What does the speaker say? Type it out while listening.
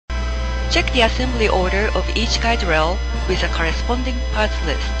Check the assembly order of each guide rail with a corresponding parts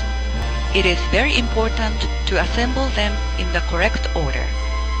list. It is very important to assemble them in the correct order.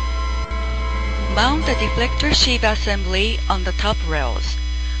 Mount the deflector sheave assembly on the top rails.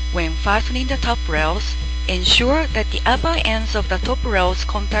 When fastening the top rails, ensure that the upper ends of the top rails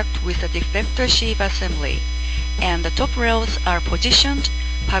contact with the deflector sheave assembly, and the top rails are positioned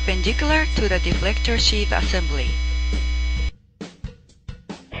perpendicular to the deflector sheave assembly.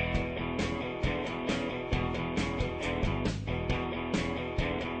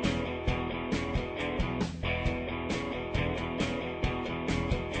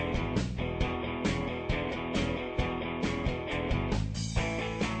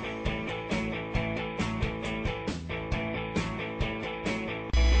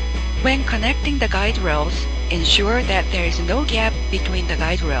 When connecting the guide rails, ensure that there is no gap between the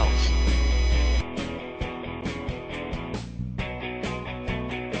guide rails.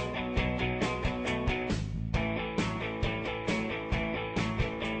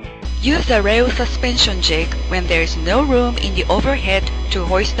 Use the rail suspension jig when there is no room in the overhead to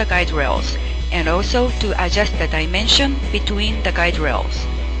hoist the guide rails, and also to adjust the dimension between the guide rails.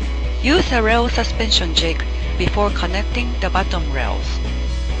 Use the rail suspension jig before connecting the bottom rails.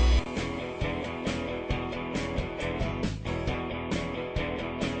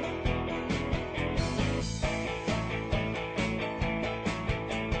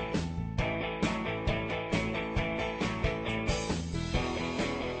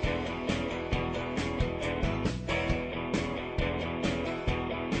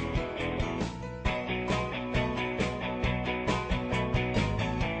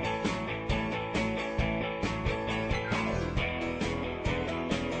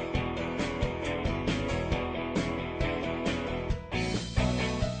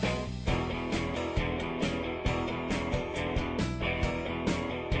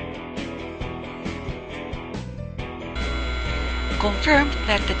 Confirm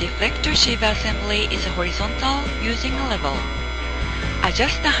that the deflector sheave assembly is horizontal using a level.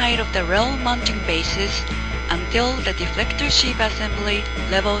 Adjust the height of the rail mounting bases until the deflector sheave assembly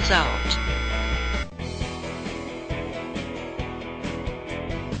levels out.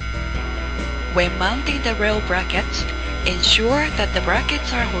 When mounting the rail brackets, ensure that the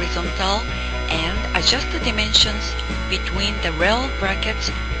brackets are horizontal and adjust the dimensions between the rail brackets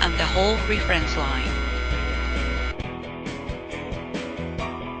and the hole reference line.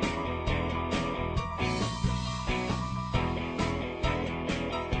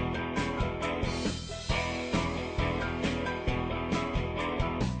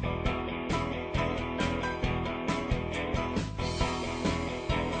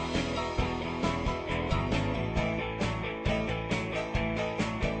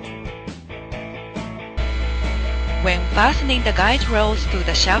 When fastening the guide rails to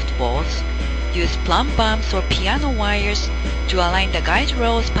the shaft bolts, use plumb bumps or piano wires to align the guide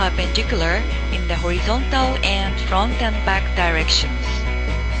rails perpendicular in the horizontal and front and back directions.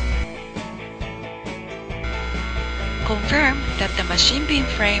 Confirm that the machine beam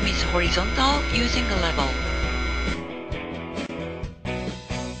frame is horizontal using a level.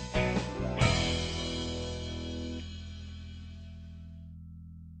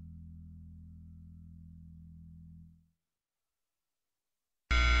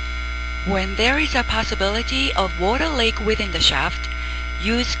 When there is a possibility of water leak within the shaft,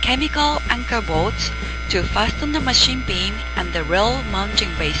 use chemical anchor bolts to fasten the machine beam and the rail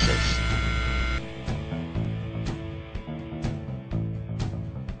mounting bases.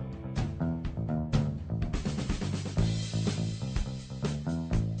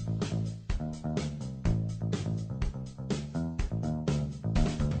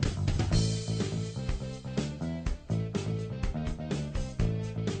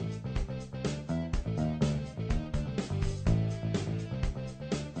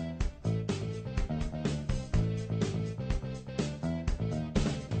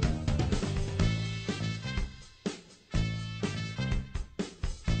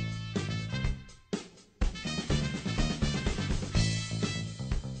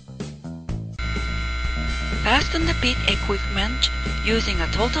 Fasten the pit equipment using a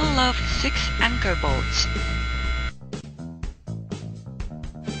total of 6 anchor bolts.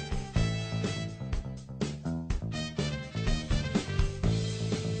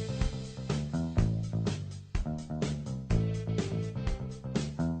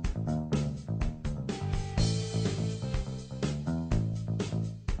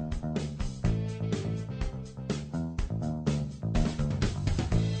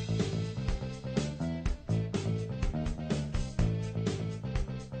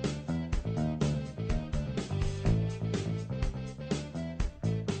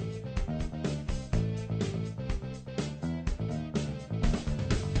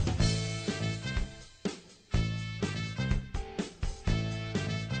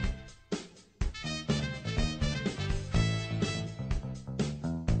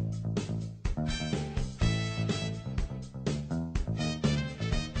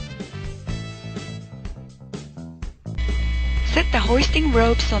 Set the hoisting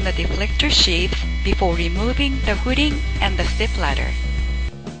ropes on the deflector sheaths before removing the hooding and the stepladder.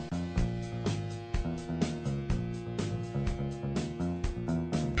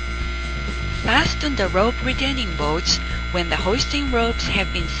 Fasten the rope retaining bolts when the hoisting ropes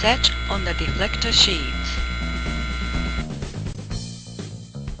have been set on the deflector sheaths.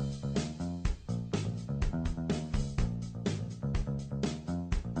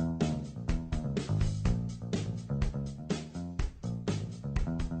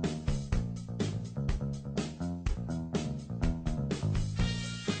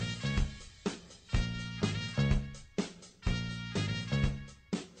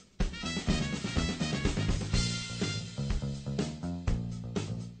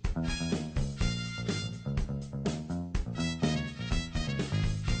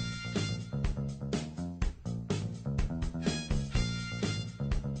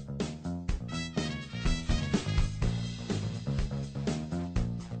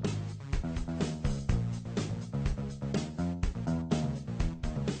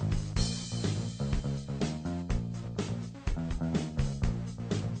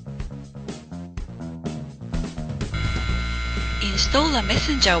 Install a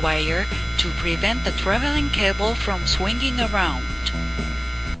messenger wire to prevent the traveling cable from swinging around.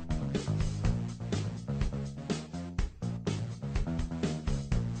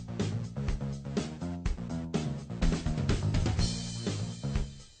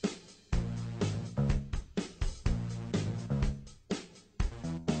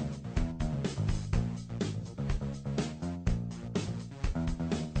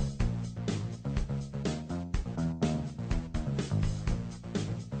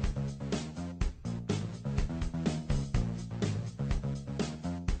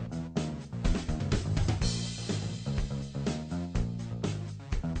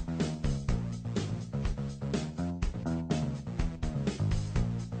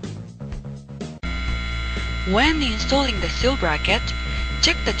 When installing the sill bracket,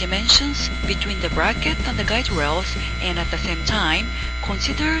 check the dimensions between the bracket and the guide rails, and at the same time,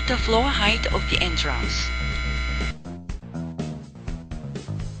 consider the floor height of the entrance.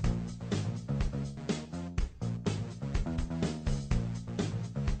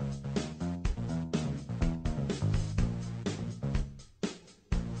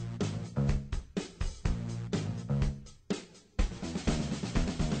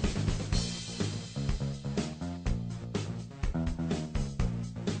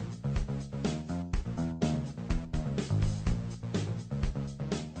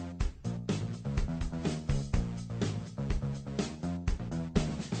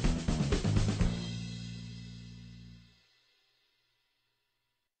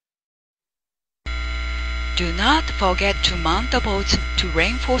 Do not forget to mount the bolts to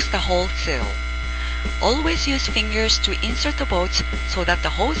reinforce the whole sill. Always use fingers to insert the bolts so that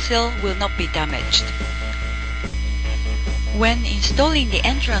the whole sill will not be damaged. When installing the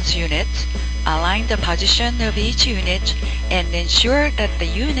entrance units, align the position of each unit and ensure that the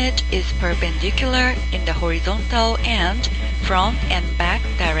unit is perpendicular in the horizontal and front and back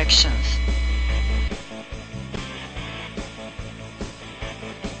directions.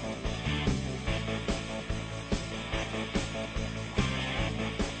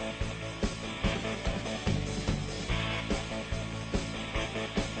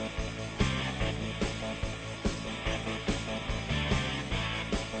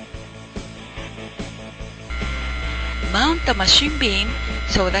 Mount the machine beam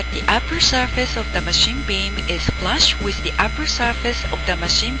so that the upper surface of the machine beam is flush with the upper surface of the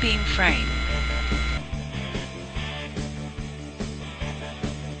machine beam frame.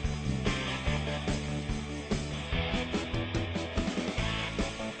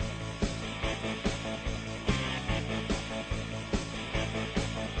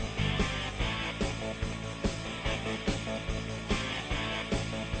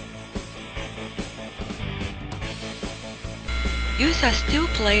 Use a steel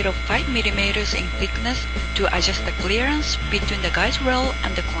plate of 5 mm in thickness to adjust the clearance between the guide rail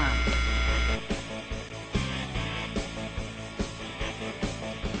and the clamp.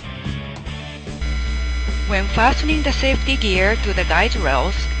 When fastening the safety gear to the guide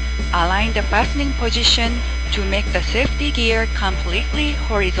rails, align the fastening position to make the safety gear completely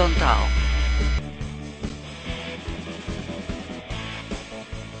horizontal.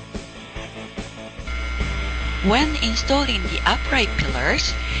 When installing the upright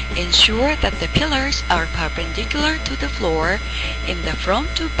pillars, ensure that the pillars are perpendicular to the floor in the front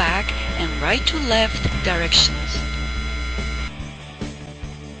to back and right to left directions.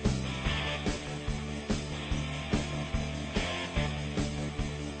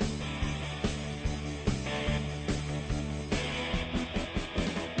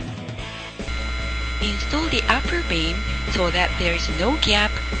 Install the upper beam so that there is no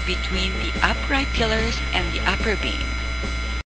gap between the upright pillars and the upper beam.